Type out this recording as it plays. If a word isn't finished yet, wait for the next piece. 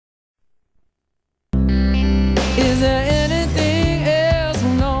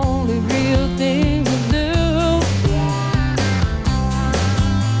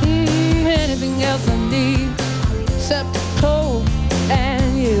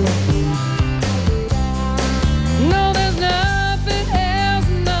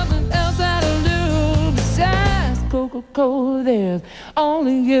Christmas,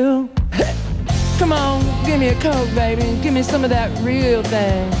 only you. Come on, give me a Coke, baby. Give me some of that real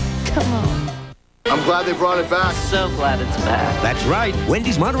thing. Come on. I'm glad they brought it back. So glad it's back. That's right.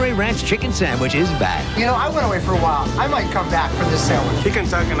 Wendy's Monterey Ranch Chicken Sandwich is back. You know, I went away for a while. I might come back for this sandwich. Chicken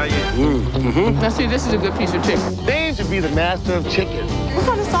talking like you. Now see, this is a good piece of chicken. They should be the master of chicken. What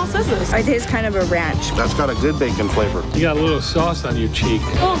kind of sauce is this? I taste kind of a ranch. That's got a good bacon flavor. You got a little sauce on your cheek.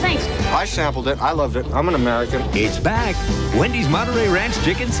 Oh, thanks. I sampled it. I loved it. I'm an American. It's back. Wendy's Monterey Ranch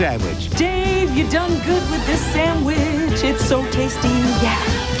Chicken Sandwich. Dave, you done good with this sandwich. It's so tasty,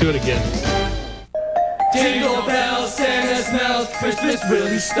 yeah. Do it again. Jingle bells, Santa smells, Christmas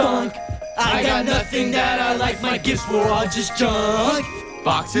really stunk. I got nothing that I like, my gifts were all just junk.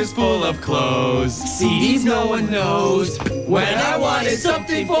 Boxes full of clothes, CDs no one knows. When I wanted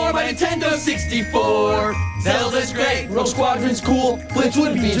something for my Nintendo 64. Zelda's great, Rogue Squadron's cool, Blitz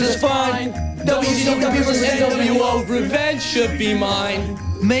would be just fine. WCW vs. NWO, revenge should be mine.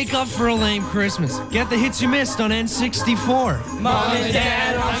 Make up for a lame Christmas. Get the hits you missed on N64. Mom and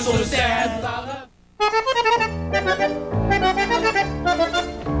Dad, I'm so sad.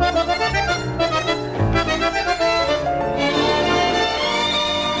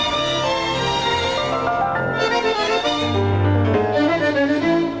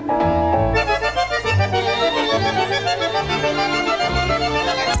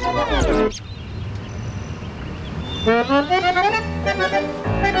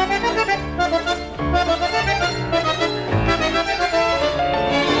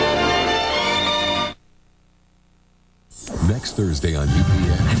 Next Thursday on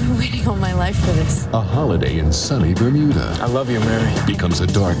UPN. I've been waiting all my life for this. A holiday in sunny Bermuda. I love you, Mary. Becomes a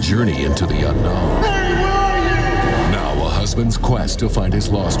dark journey into the unknown. Now a husband's quest to find his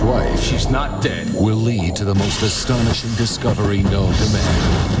lost wife. She's not dead. Will lead to the most astonishing discovery known to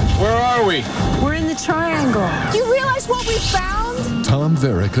man. Where are we? We're in the triangle. You realize what we found? Tom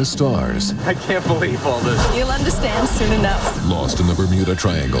Verica stars. I can't believe all this. You'll understand soon enough. Lost in the Bermuda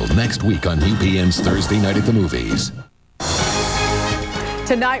Triangle. Next week on UPN's Thursday Night at the Movies.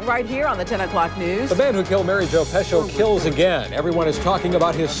 Tonight, right here on the 10 o'clock news. The man who killed Mary Jo Pescio kills again. Everyone is talking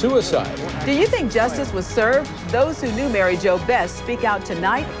about his suicide. Do you think justice was served? Those who knew Mary Jo best speak out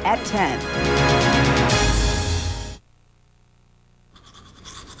tonight at 10.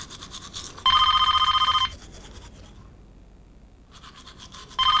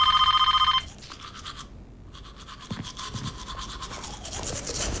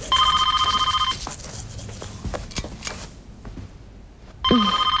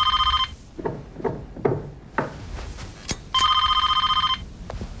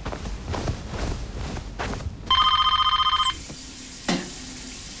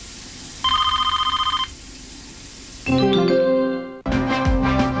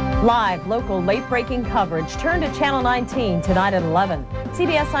 Live local late-breaking coverage turned to Channel 19 tonight at 11.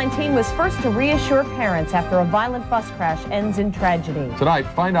 CBS 19 was first to reassure parents after a violent bus crash ends in tragedy. Tonight,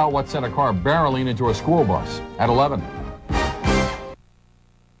 find out what sent a car barreling into a school bus at 11.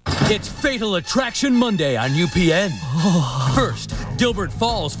 It's Fatal Attraction Monday on UPN. First, Dilbert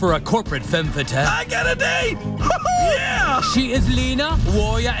falls for a corporate femme fatale. I got a date! Yeah! She is Lena,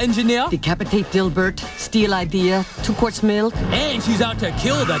 warrior engineer. Decapitate Dilbert, steal idea, 2 quarts milk. And she's out to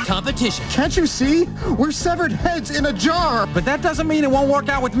kill the competition. Can't you see? We're severed heads in a jar. But that doesn't mean it won't work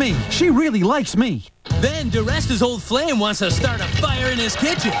out with me. She really likes me. Then Diresta's old flame wants to start a fire in his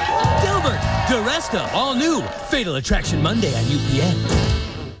kitchen. Dilbert, Diresta, all new. Fatal Attraction Monday on UPN.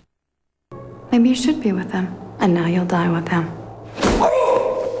 Maybe you should be with them, and now you'll die with them.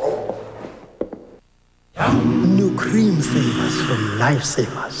 New cream savers from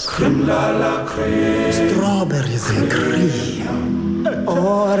Lifesavers. Creme la la creme. Strawberries and cream.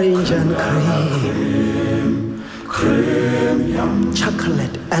 Orange and cream. Creme yum.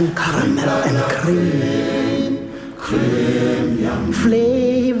 Chocolate and caramel and cream. Creme yum.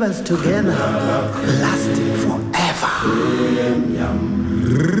 Flavors together, lasting forever. Creme yum.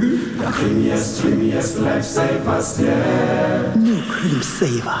 The creamiest Lifesavers, yeah. New cream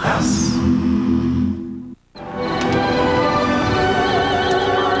savers.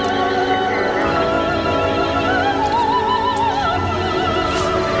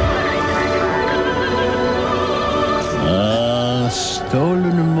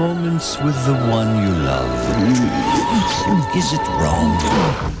 Stolen moments with the one you love. Is it wrong?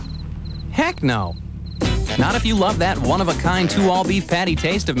 Heck no. Not if you love that one-of-a-kind 2 all-beef patty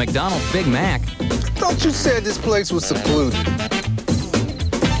taste of McDonald's Big Mac. Thought you said this place was secluded.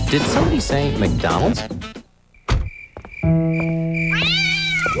 Did somebody say McDonald's?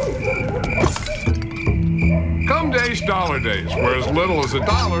 Come Days, Dollar Days, where as little as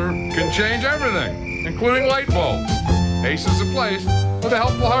 $1 can change everything, including light bulbs. Ace is the place for the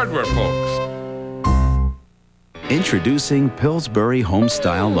helpful hardware folks. Introducing Pillsbury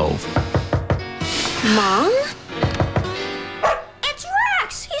Homestyle Loaf. Mom? It's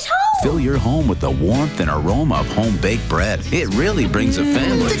Rex! He's home! Fill your home with the warmth and aroma of home-baked bread. It really brings a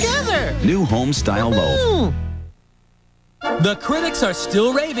family together! New Homestyle Loaf. The critics are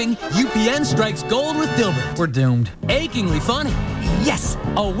still raving. UPN strikes gold with Dilbert. We're doomed. Achingly funny. Yes!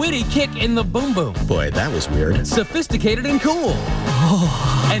 A witty kick in the boom boom. Boy, that was weird. Sophisticated and cool.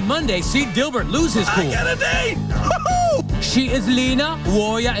 Oh. And Monday, see Dilbert lose his cool. I got a date! She is Lena,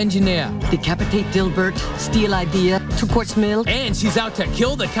 warrior engineer. Decapitate Dilbert, steal idea, 2 quarts milk. And she's out to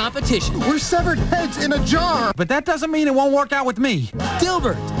kill the competition. We're severed heads in a jar. But that doesn't mean it won't work out with me.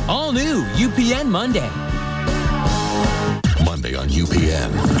 Dilbert, all new, UPN Monday. Monday on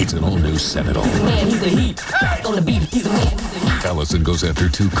UPN, it's an all-new Sentinel. Man, he's the heat. On the beat, he's a man, he's the heat. Allison goes after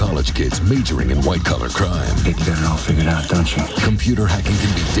 2 college kids majoring in white-collar crime. You got it all figured out, don't you? Computer hacking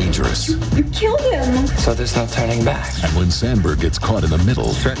can be dangerous. You killed him! So there's no turning back. And when Sandberg gets caught in the middle...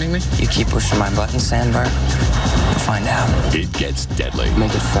 Threatening me? You keep pushing my button, Sandberg. You'll find out. It gets deadly.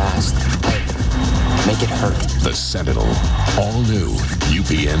 Make it fast. Make it hurt. The Sentinel. All new.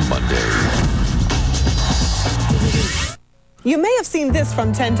 UPN Monday. You may have seen this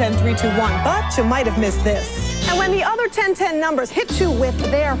from 10-10-3-2-1, but you might have missed this. And when the other 10-10 numbers hit you with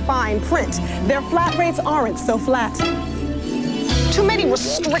their fine print, their flat rates aren't so flat. Too many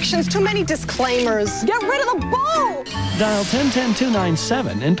restrictions, too many disclaimers. Get rid of the bull! Dial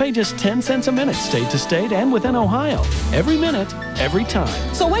 10-10-297 and pay just 10 cents a minute, state to state and within Ohio. Every minute, every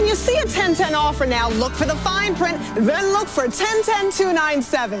time. So when you see a 10-10 offer now, look for the fine print, then look for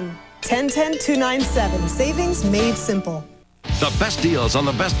 10-10-297. 10-10-297, savings made simple. The best deals on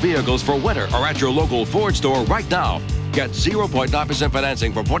the best vehicles for winter are at your local Ford store right now. Get 0.9%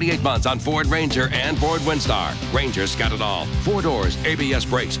 financing for 48 months on Ford Ranger and Ford Windstar. Ranger's got it all. 4 doors, ABS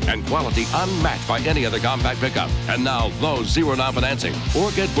brakes, and quality unmatched by any other compact pickup. And now, Lowe's 0 down financing.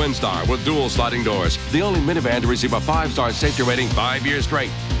 Or get Windstar with dual sliding doors. The only minivan to receive a 5-star safety rating 5 years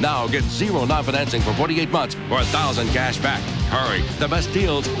straight. Now get 0 down financing for 48 months or $1,000 cash back. Hurry. The best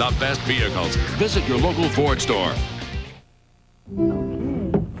deals, the best vehicles. Visit your local Ford store.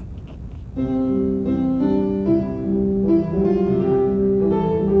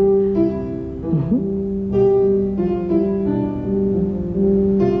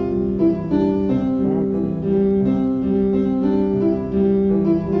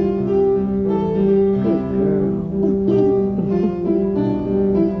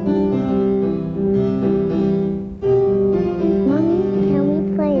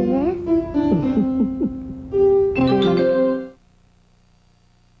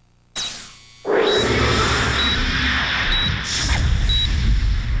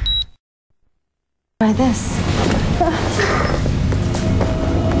 Try this.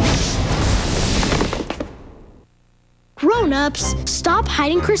 Grown-ups, stop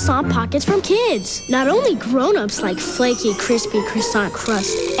hiding croissant pockets from kids. Not only grown-ups like flaky, crispy croissant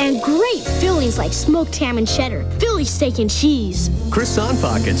crust and great fillings like smoked ham and cheddar, Philly steak and cheese. Croissant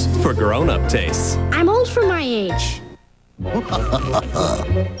Pockets for grown-up tastes. I'm old for my age.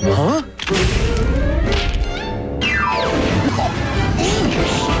 Huh?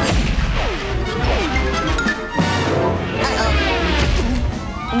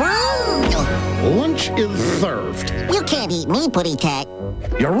 Lunch is served. You can't eat me, Putty Cat.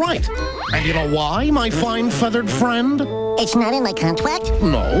 You're right. And you know why, my fine feathered friend? It's not in my contract?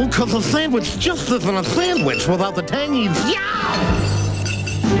 No, because a sandwich just isn't a sandwich without the tangy...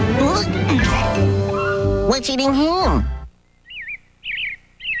 What's eating him?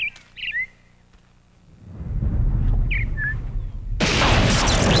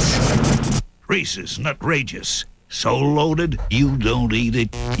 Reese's NutRageous. So loaded, you don't eat it,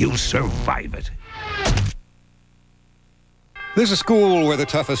 you survive it. There's a school where the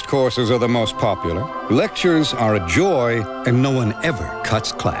toughest courses are the most popular. Lectures are a joy, and no one ever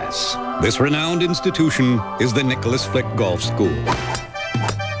cuts class. This renowned institution is the Nicklaus Flick Golf School.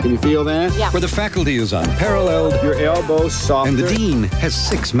 Can you feel that? Yeah. Where the faculty is unparalleled. Your elbows softer. And the dean has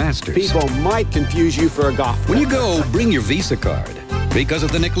 6 masters. People might confuse you for a golfer. When you go, bring your Visa card. Because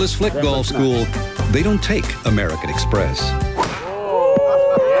at the Nicklaus Flick Golf School, they don't take American Express.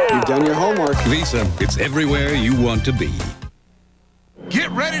 You've done your homework. Visa, it's everywhere you want to be. Get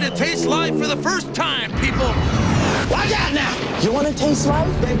ready to taste life for the first time, people. Watch out now! You want to taste life?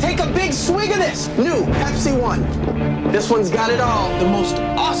 Then take a big swig of this new Pepsi One. This one's got it all. The most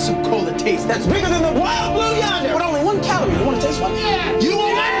awesome cola taste that's bigger than the wild blue yonder. But only 1 calorie. You want to taste one? Yeah! You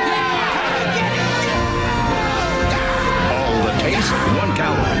will All the taste, 1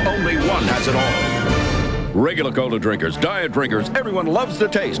 calorie. Only one has it all. Regular cola drinkers, diet drinkers, everyone loves the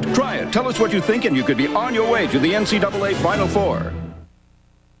taste. Try it. Tell us what you think, and you could be on your way to the NCAA Final Four.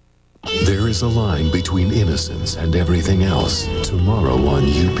 There is a line between innocence and everything else. Tomorrow on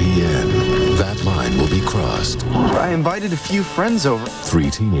UPN, that line will be crossed. I invited a few friends over. 3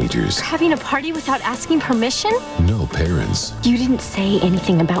 teenagers. Having a party without asking permission? No parents. You didn't say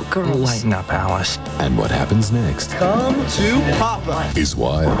anything about girls. Lighten up, Alice. And what happens next? Come to Papa. Is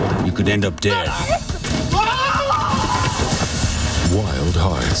wild. You could end up dead. Wild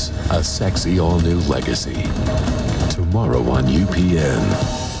Hearts, a sexy all-new legacy. Tomorrow on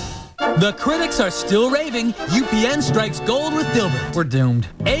UPN. The critics are still raving. UPN strikes gold with Dilbert. We're doomed.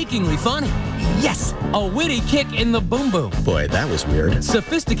 Achingly funny. Yes! A witty kick in the boom-boom. Boy, that was weird.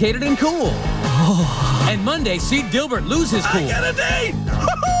 Sophisticated and cool. And Monday, see Dilbert lose his cool. I got a date!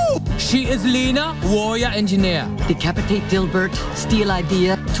 She is Lena, warrior engineer. Decapitate Dilbert, steal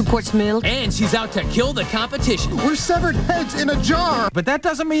idea, 2 quarts milk. And she's out to kill the competition. We're severed heads in a jar. But that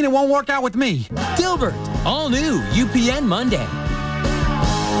doesn't mean it won't work out with me. Dilbert, all new, UPN Monday.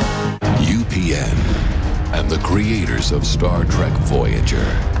 UPN and the creators of Star Trek Voyager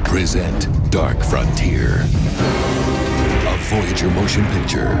present Dark Frontier, a Voyager motion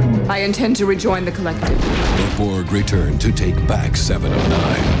picture. I intend to rejoin the collective. The Borg return to take back 7 of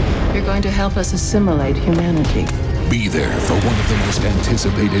 9. You're going to help us assimilate humanity. Be there for one of the most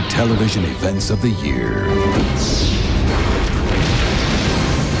anticipated television events of the year.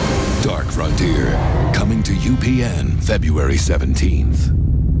 Dark Frontier, coming to UPN February 17th.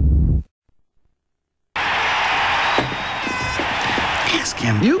 Ask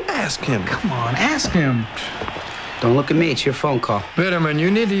him. You ask him. Come on, ask him. Don't look at me. It's your phone call. Bitterman,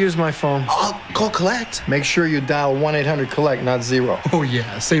 you need to use my phone. I'll call collect. Make sure you dial 1-800-COLLECT, not 0. Oh,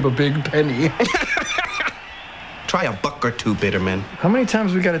 yeah. Save a big penny. Try a buck or two, Bitterman. How many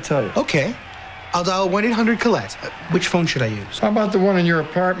times we got to tell you? Okay. I'll dial 1-800-COLLECT. Which phone should I use? How about the one in your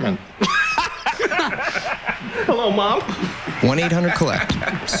apartment? Hello, Mom.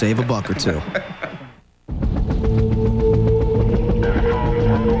 1-800-COLLECT. Save a buck or two.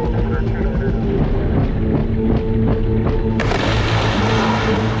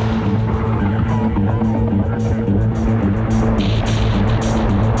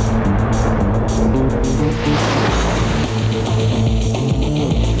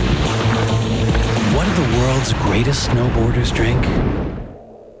 What do the world's greatest snowboarders drink?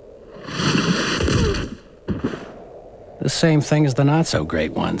 The same thing as the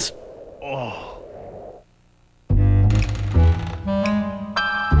not-so-great ones.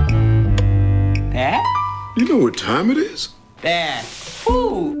 Dad? You know what time it is? Dad.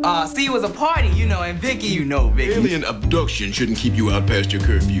 Ooh, see, it was a party, you know, and Vicky, you know, Vicky. Alien abduction shouldn't keep you out past your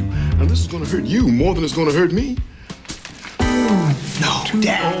curfew. Now, this is gonna hurt you more than it's gonna hurt me. No,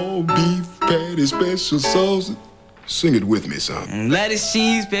 Dad. All beef patty, special sauce. Sing it with me, son. Lettuce,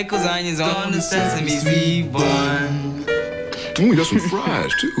 cheese, pickles, onions on the sesame seed bun. Ooh, you got some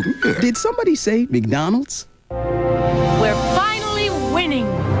fries, too. Yeah. Did somebody say McDonald's? We're finally winning.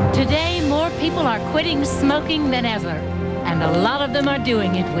 Today, more people are quitting smoking than ever. And a lot of them are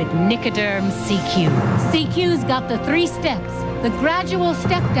doing it with Nicoderm CQ. CQ's got the 3 steps, the gradual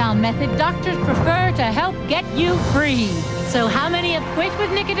step-down method doctors prefer to help get you free. So how many have quit with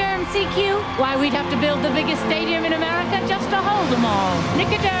Nicoderm CQ? Why, we'd have to build the biggest stadium in America just to hold them all.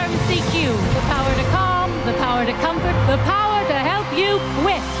 Nicoderm CQ, the power to calm, the power to comfort, the power to help you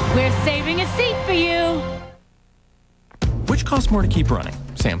quit. We're saving a seat for you. Which costs more to keep running,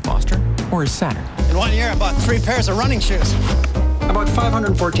 Sam Foster or Saturn? In 1 year, I bought 3 pairs of running shoes. I bought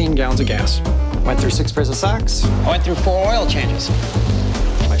 514 gallons of gas. Went through 6 pairs of socks. I went through 4 oil changes.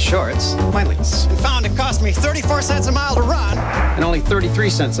 My shorts, my lease. And found it cost me 34 cents a mile to run. And only 33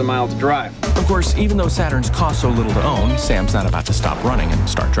 cents a mile to drive. Of course, even though Saturns cost so little to own, Sam's not about to stop running and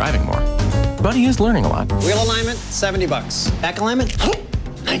start driving more. But he is learning a lot. Wheel alignment, $70. Back alignment,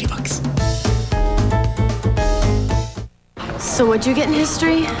 $90. So what'd you get in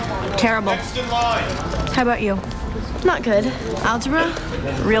history? Terrible. Next in line. How about you? Not good. Algebra?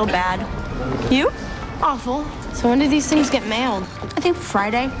 Real bad. You? Awful. So when do these things get mailed? I think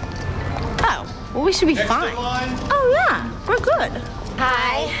Friday. Oh, well, we should be fine. Oh, yeah, we're good.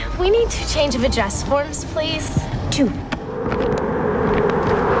 Hi, we need 2 change of address forms, please. 2.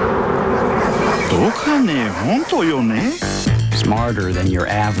 Smarter than your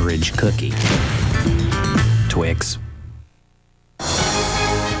average cookie. Twix.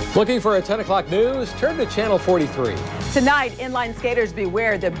 Looking for a 10 o'clock news? Turn to Channel 43. Tonight, inline skaters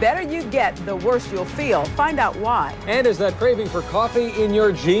beware. The better you get, the worse you'll feel. Find out why. And is that craving for coffee in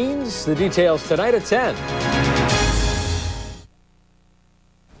your jeans? The details tonight at 10.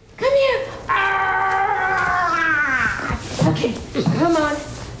 Come here.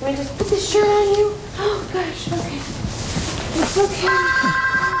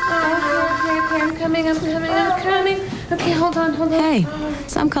 coming. Okay, hold on. Hey,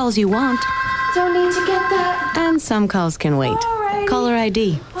 some calls you want. Don't need to get that. And some calls can wait. Caller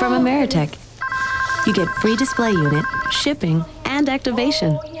ID from Ameritech. You get free display unit, shipping, and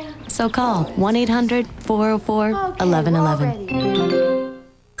activation. So call 1-800-404-1111.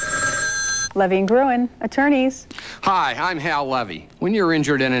 Levy and Gruen, attorneys. Hi, I'm Hal Levy. When you're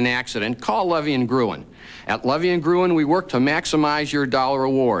injured in an accident, call Levy and Gruen. At Levy and Gruen, we work to maximize your dollar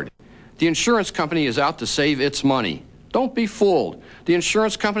reward. The insurance company is out to save its money. Don't be fooled. The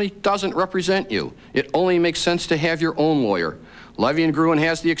insurance company doesn't represent you. It only makes sense to have your own lawyer. Levy and Gruen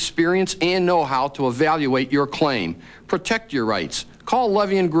has the experience and know-how to evaluate your claim. Protect your rights. Call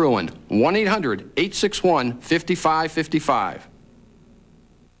Levy and Gruen, 1-800-861-5555.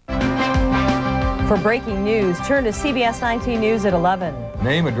 For breaking news, turn to CBS 19 News at 11.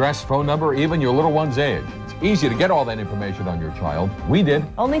 Name, address, phone number, even your little one's age. It's easy to get all that information on your child. We did.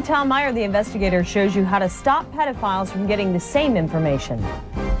 Only Tom Meyer, the investigator, shows you how to stop pedophiles from getting the same information.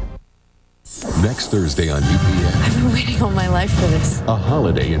 Next Thursday on UPN. I've been waiting all my life for this. A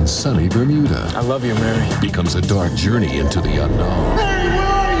holiday in sunny Bermuda. I love you, Mary. Becomes a dark journey into the unknown.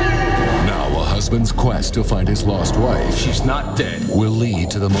 Now a husband's quest to find his lost wife. She's not dead. Will lead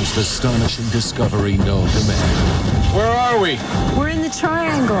to the most astonishing discovery known to man. Where are we? We're in the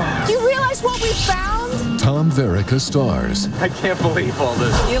Triangle. Do you realize what we found? Tom Verica stars. I can't believe all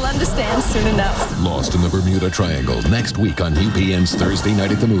this. You'll understand soon enough. Lost in the Bermuda Triangle next week on UPN's Thursday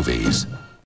Night at the Movies.